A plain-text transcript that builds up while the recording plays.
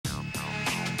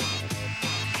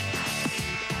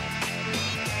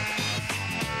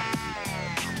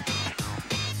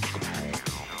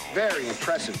Very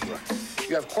impressive, Brooke.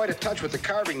 You have quite a touch with the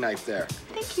carving knife there.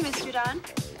 Thank you, Mr. Don.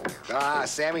 Ah,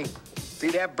 Sammy, see,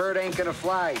 that bird ain't gonna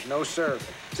fly. No, sir.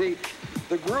 See,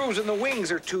 the grooves in the wings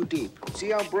are too deep. See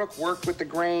how Brooke worked with the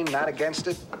grain, not against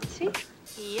it? See?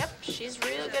 Yep, she's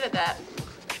real good at that.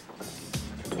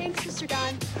 Thanks, Mr.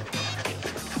 Don.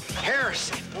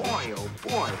 Harrison, boy, oh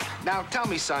boy. Now, tell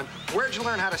me, son, where'd you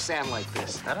learn how to sand like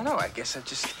this? I don't know. I guess I've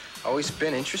just always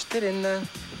been interested in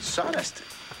sawdust.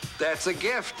 That's a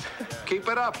gift. Keep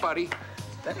it up, buddy.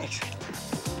 Thanks.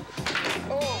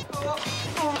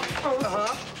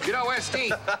 You know,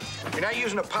 SD, you're not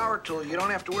using a power tool. You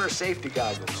don't have to wear safety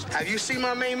goggles. Have you seen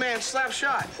my main man slap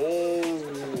shot? Oh.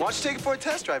 Why don't you take it for a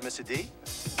test drive, Mr. D?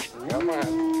 Come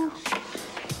on.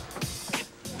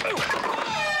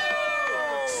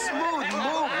 Smooth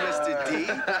move, Mr. D.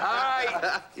 All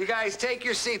right, you guys take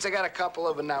your seats. I got a couple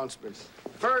of announcements.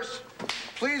 First,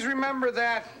 please remember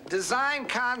that design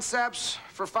concepts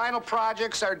for final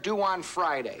projects are due on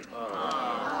Friday.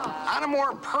 On a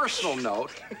more personal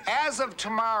note, as of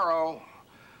tomorrow,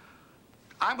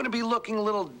 I'm going to be looking a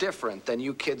little different than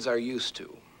you kids are used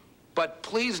to. But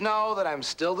please know that I'm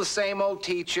still the same old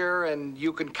teacher, and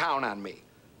you can count on me.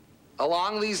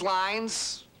 Along these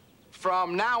lines,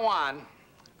 from now on,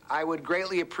 I would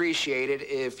greatly appreciate it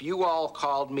if you all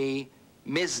called me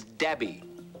Ms. Debbie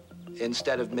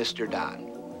instead of Mr. Don.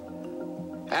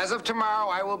 As of tomorrow,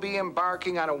 I will be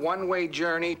embarking on a one-way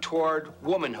journey toward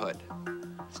womanhood.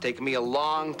 It's taken me a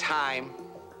long time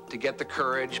to get the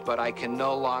courage, but I can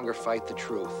no longer fight the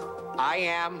truth. I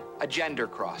am a gender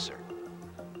crosser.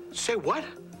 Say what?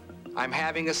 I'm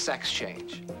having a sex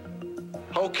change.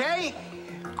 Okay?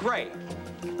 Great.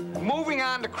 Moving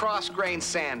on to cross-grain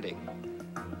sanding.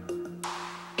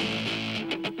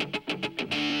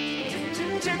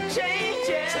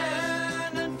 Changes.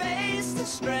 Turn and face the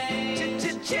strain.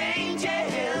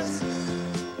 Changes.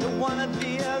 Don't wanna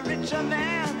be a richer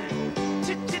man.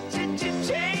 Changes.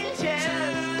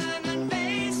 Turn and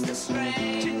face the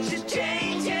strain.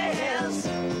 Changes.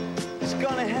 It's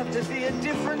gonna have to be a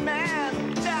different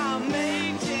man. Time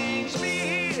may change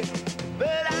me,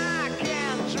 but I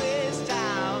can't trace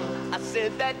time. I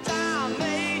said that time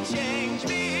may change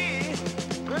me,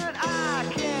 but I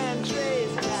can't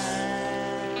trace time.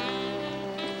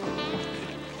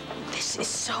 This is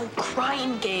so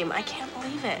crying game. I can't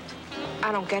believe it.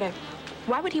 I don't get it.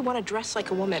 Why would he want to dress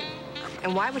like a woman?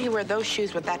 And why would he wear those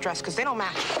shoes with that dress? Because they don't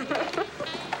match.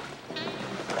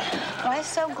 Why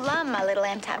so glum, my little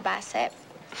anti-bicep?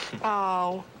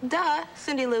 Oh, duh,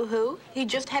 Cindy Lou Who. He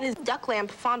just had his duck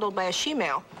lamp fondled by a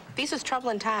she-male. These is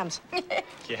troubling times.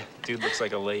 Yeah, dude looks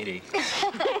like a lady.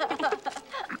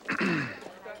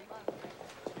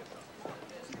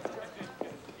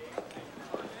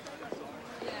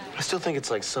 I still think it's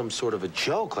like some sort of a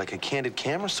joke, like a candid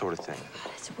camera sort of thing.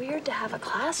 It's weird to have a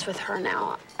class with her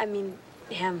now. I mean,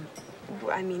 him.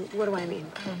 I mean, what do I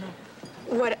mean? I don't know.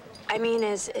 What I mean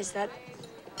is that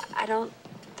I don't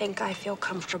think I feel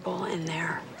comfortable in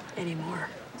there anymore.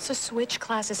 So switch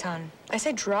classes, hon. I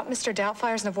say drop Mr.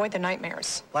 Doubtfires and avoid the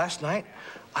nightmares. Last night,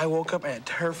 I woke up in a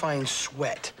terrifying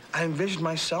sweat. I envisioned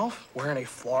myself wearing a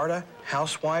Florida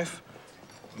housewife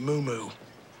muumuu.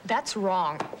 That's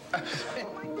wrong.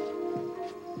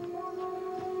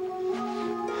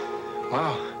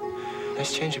 Wow,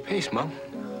 nice change of pace, Mom.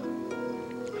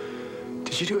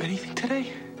 Did you do anything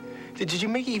today? Did you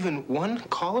make even one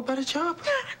call about a job?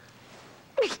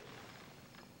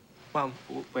 Mom,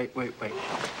 wait.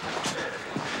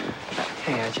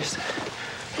 Hey,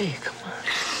 hey, come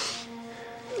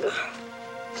on.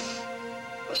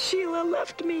 Sheila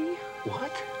left me.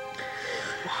 What?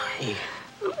 Why?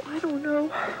 Oh, I don't know.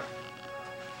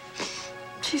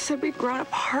 She said we'd grown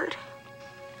apart.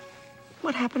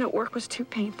 What happened at work was too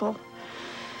painful.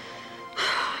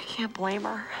 I can't blame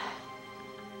her.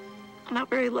 I'm not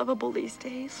very lovable these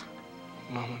days.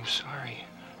 Mom, I'm sorry.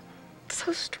 It's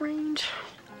so strange.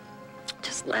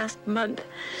 Just last month,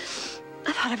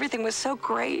 I thought everything was so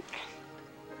great.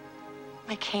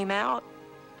 I came out,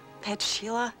 had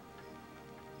Sheila.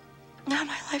 Now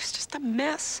my life's just a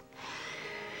mess.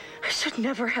 I should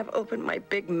never have opened my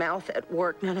big mouth at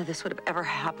work. None of this would have ever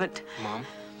happened. Mom,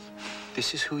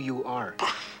 this is who you are.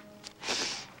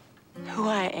 Who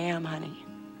I am, honey,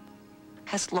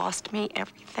 has lost me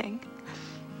everything.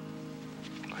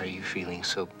 Are you feeling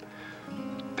so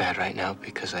bad right now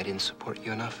because I didn't support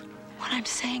you enough? What I'm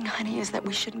saying, honey, is that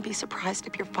we shouldn't be surprised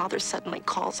if your father suddenly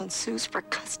calls and sues for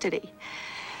custody.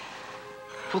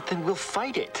 Well, then we'll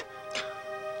fight it.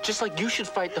 Just like you should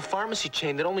fight the pharmacy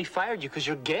chain that only fired you because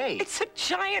you're gay. It's a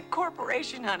giant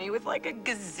corporation, honey, with like a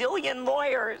gazillion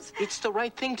lawyers. It's the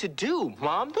right thing to do,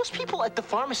 Mom. Those people at the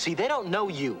pharmacy, they don't know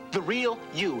you. The real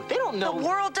you. They don't know. The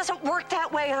world doesn't work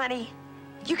that way, honey.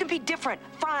 You can be different,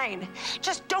 fine.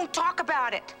 Just don't talk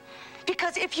about it.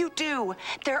 Because if you do,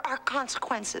 there are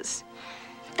consequences.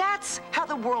 That's how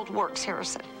the world works,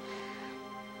 Harrison.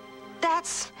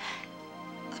 That's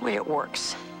the way it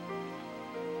works.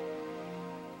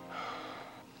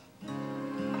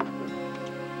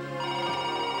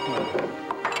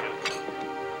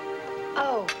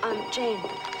 Oh, Jane,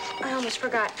 I almost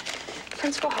forgot.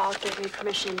 Principal Hall gave me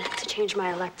permission to change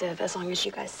my elective as long as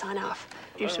you guys sign off.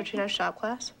 You're switching out of shop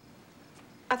class?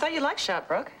 I thought you liked shop,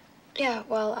 Brooke. Yeah,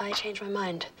 well, I changed my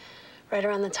mind. Right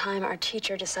around the time our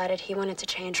teacher decided he wanted to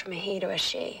change from a he to a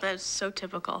she. That's so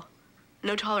typical.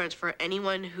 No tolerance for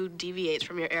anyone who deviates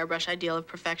from your airbrush ideal of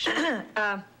perfection.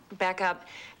 Back up.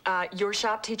 Your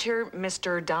shop teacher,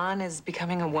 Mr. Don, is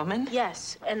becoming a woman?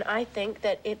 Yes, and I think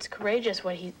that it's courageous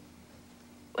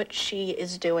what she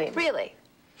is doing. Really?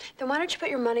 Then why don't you put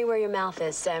your money where your mouth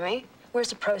is, Sammy? Where's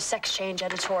the pro-sex change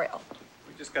editorial?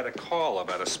 We just got a call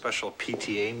about a special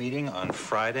PTA meeting on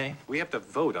Friday. We have to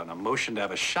vote on a motion to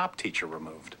have a shop teacher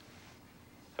removed.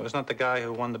 That was not the guy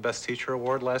who won the Best Teacher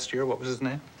Award last year. What was his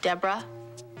name? Deborah?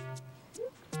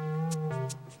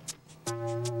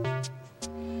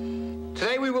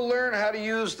 Today we will learn how to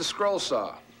use the scroll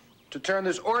saw to turn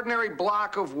this ordinary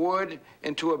block of wood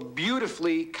into a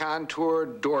beautifully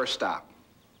contoured doorstop.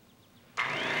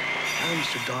 Now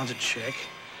Mr. Don's a chick.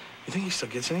 You think he still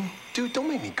gets any? Dude, don't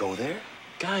make me go there.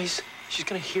 Guys, she's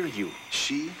gonna hear you.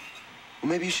 She? Well,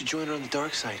 maybe you should join her on the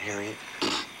dark side, Harriet.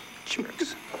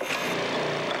 Jerks.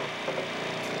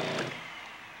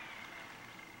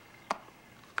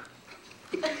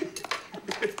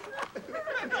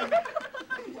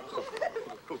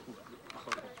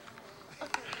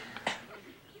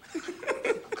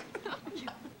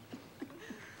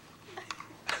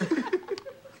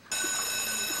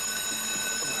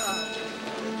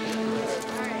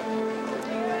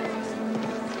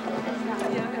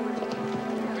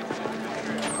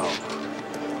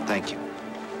 Thank you.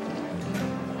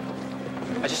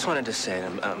 I just wanted to say,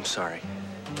 I'm sorry.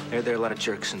 There are a lot of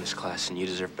jerks in this class, and you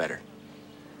deserve better.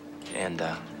 And,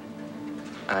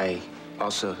 I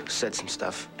also said some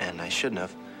stuff, and I shouldn't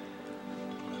have.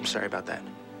 I'm sorry about that.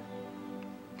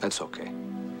 That's okay.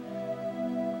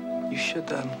 You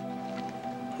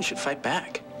should fight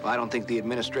back. Well, I don't think the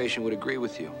administration would agree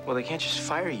with you. Well, they can't just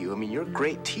fire you. I mean, you're a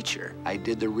great teacher. I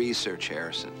did the research,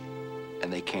 Harrison,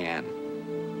 and they can.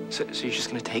 So you're just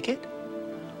gonna take it?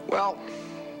 Well,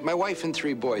 my wife and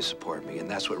 3 boys support me, and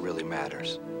that's what really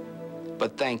matters.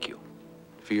 But thank you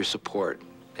for your support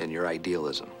and your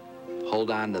idealism. Hold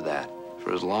on to that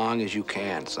for as long as you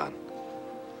can, son.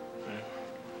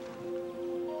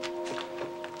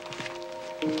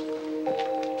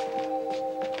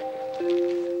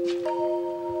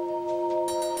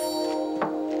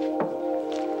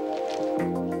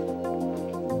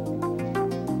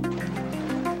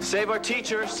 Save our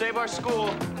teacher, save our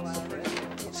school.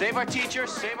 Save our teacher,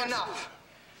 save our... Enough.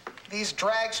 These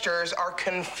dragsters are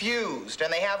confused,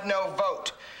 and they have no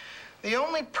vote. The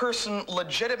only person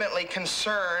legitimately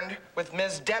concerned with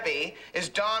Ms. Debbie is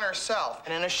Dawn herself,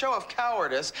 and in a show of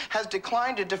cowardice, has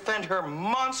declined to defend her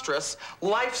monstrous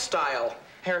lifestyle.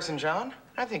 Harrison John,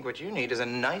 I think what you need is a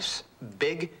nice,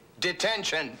 big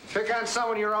detention. Pick on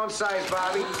someone your own size,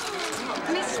 Bobby.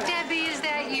 Miss Debbie, is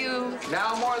that you?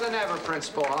 Now more than ever,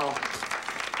 Principal Hall.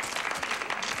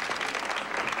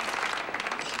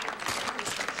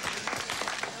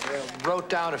 Wrote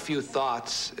down a few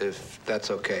thoughts, if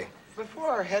that's okay. Before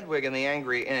our Hedwig and the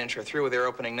Angry Inch are through with their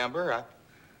opening number,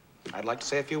 I'd like to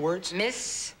say a few words.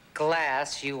 Miss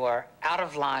Glass, you are out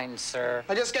of line, sir.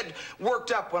 I just get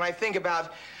worked up when I think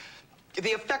about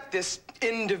the effect this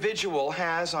individual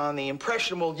has on the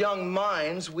impressionable young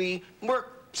minds we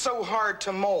work so hard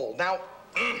to mold. Now,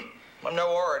 I'm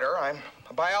no orator. I'm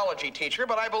a biology teacher,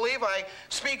 but I believe I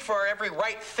speak for every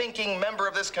right-thinking member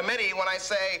of this committee when I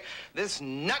say this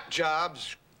nut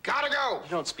job's gotta go. You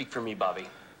don't speak for me, Bobby.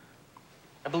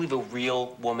 I believe a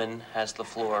real woman has the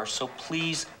floor, so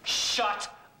please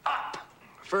shut up.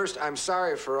 First, I'm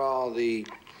sorry for all the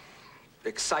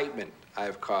excitement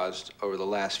I've caused over the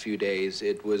last few days.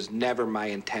 It was never my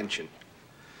intention.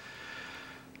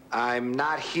 I'm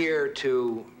not here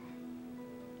to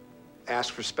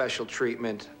ask for special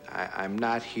treatment. I'm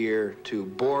not here to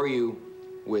bore you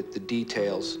with the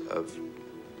details of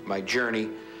my journey.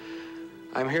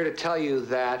 I'm here to tell you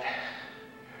that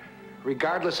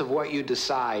regardless of what you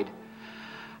decide,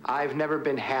 I've never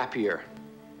been happier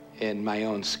in my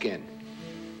own skin.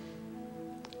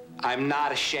 I'm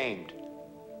not ashamed.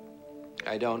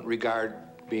 I don't regard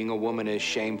being a woman as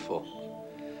shameful.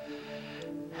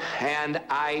 And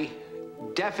I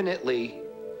definitely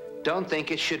don't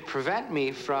think it should prevent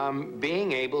me from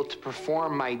being able to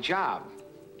perform my job.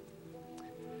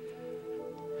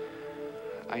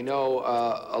 I know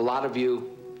a lot of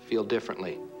you feel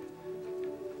differently.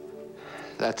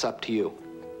 That's up to you.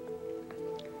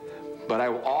 But I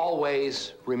will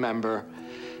always remember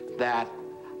that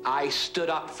I stood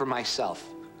up for myself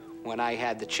when I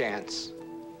had the chance.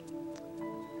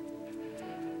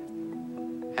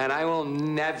 And I will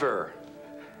never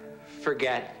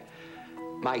forget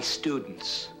my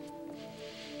students.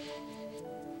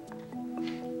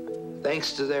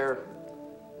 Thanks to their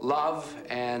love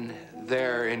and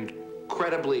their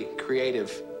incredibly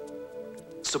creative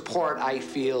support, I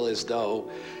feel as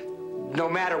though no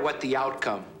matter what the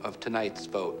outcome of tonight's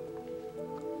vote,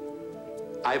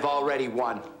 I've already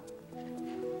won.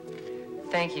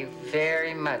 Thank you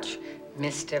very much,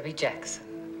 Miss Debbie Jackson.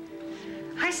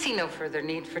 I see no further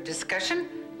need for discussion.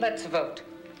 Let's vote.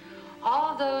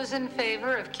 All those in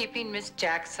favor of keeping Miss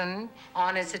Jackson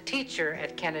on as a teacher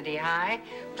at Kennedy High,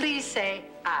 please say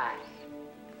aye.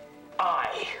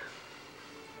 Aye.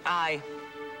 Aye.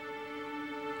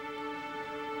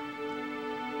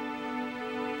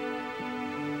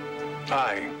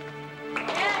 Aye.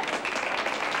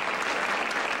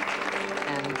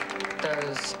 And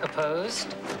those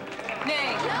opposed?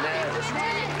 Nay.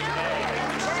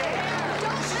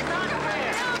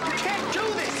 You can't do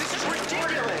this! This is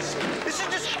ridiculous! This is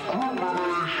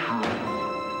discrimination!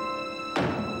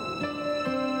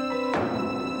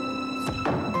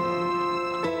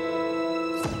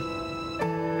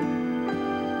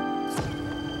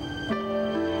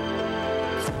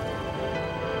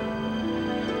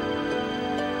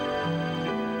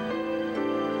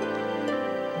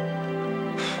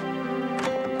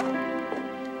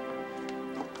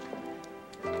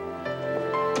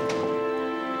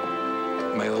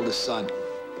 My oldest son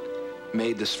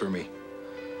made this for me.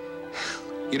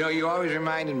 You know, you always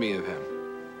reminded me of him.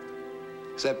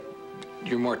 Except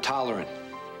you're more tolerant.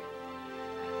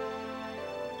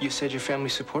 You said your family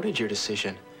supported your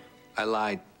decision. I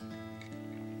lied.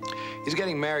 He's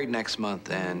getting married next month,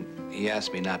 and he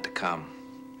asked me not to come.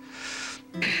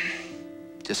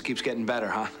 Just keeps getting better,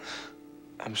 huh?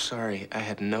 I'm sorry. I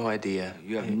had no idea.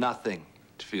 You have nothing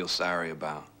to feel sorry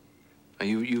about.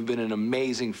 You've been an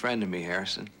amazing friend to me,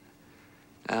 Harrison.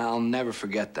 I'll never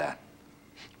forget that.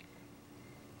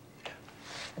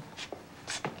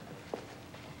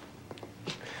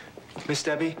 Miss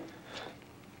Debbie,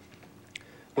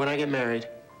 when I get married,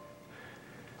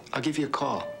 I'll give you a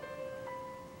call.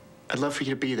 I'd love for you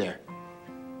to be there.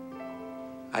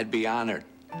 I'd be honored.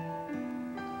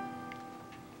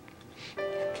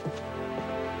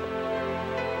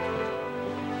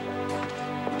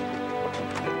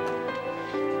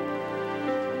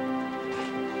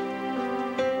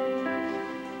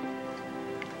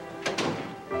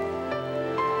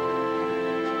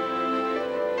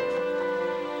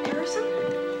 Harrison,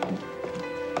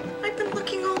 I've been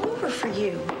looking all over for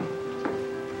you.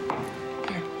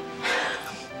 Here.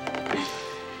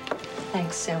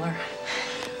 Thanks, Sailor.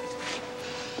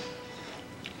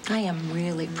 I am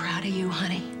really proud of you,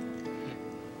 honey.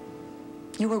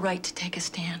 You were right to take a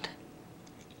stand.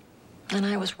 And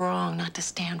I was wrong not to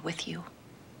stand with you.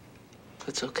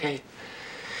 That's okay.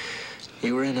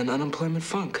 You were in an unemployment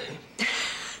funk.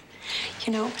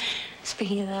 You know,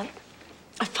 speaking of that,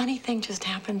 a funny thing just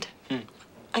happened.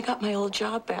 I got my old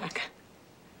job back.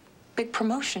 Big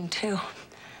promotion, too.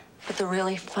 But the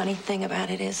really funny thing about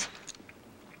it is,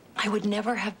 I would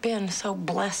never have been so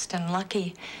blessed and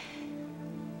lucky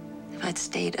if I'd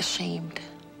stayed ashamed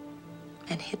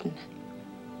and hidden.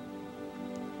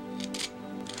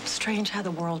 Strange how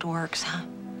the world works, huh?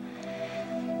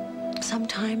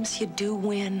 Sometimes you do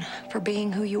win for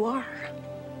being who you are.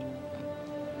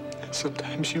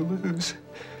 Sometimes you lose.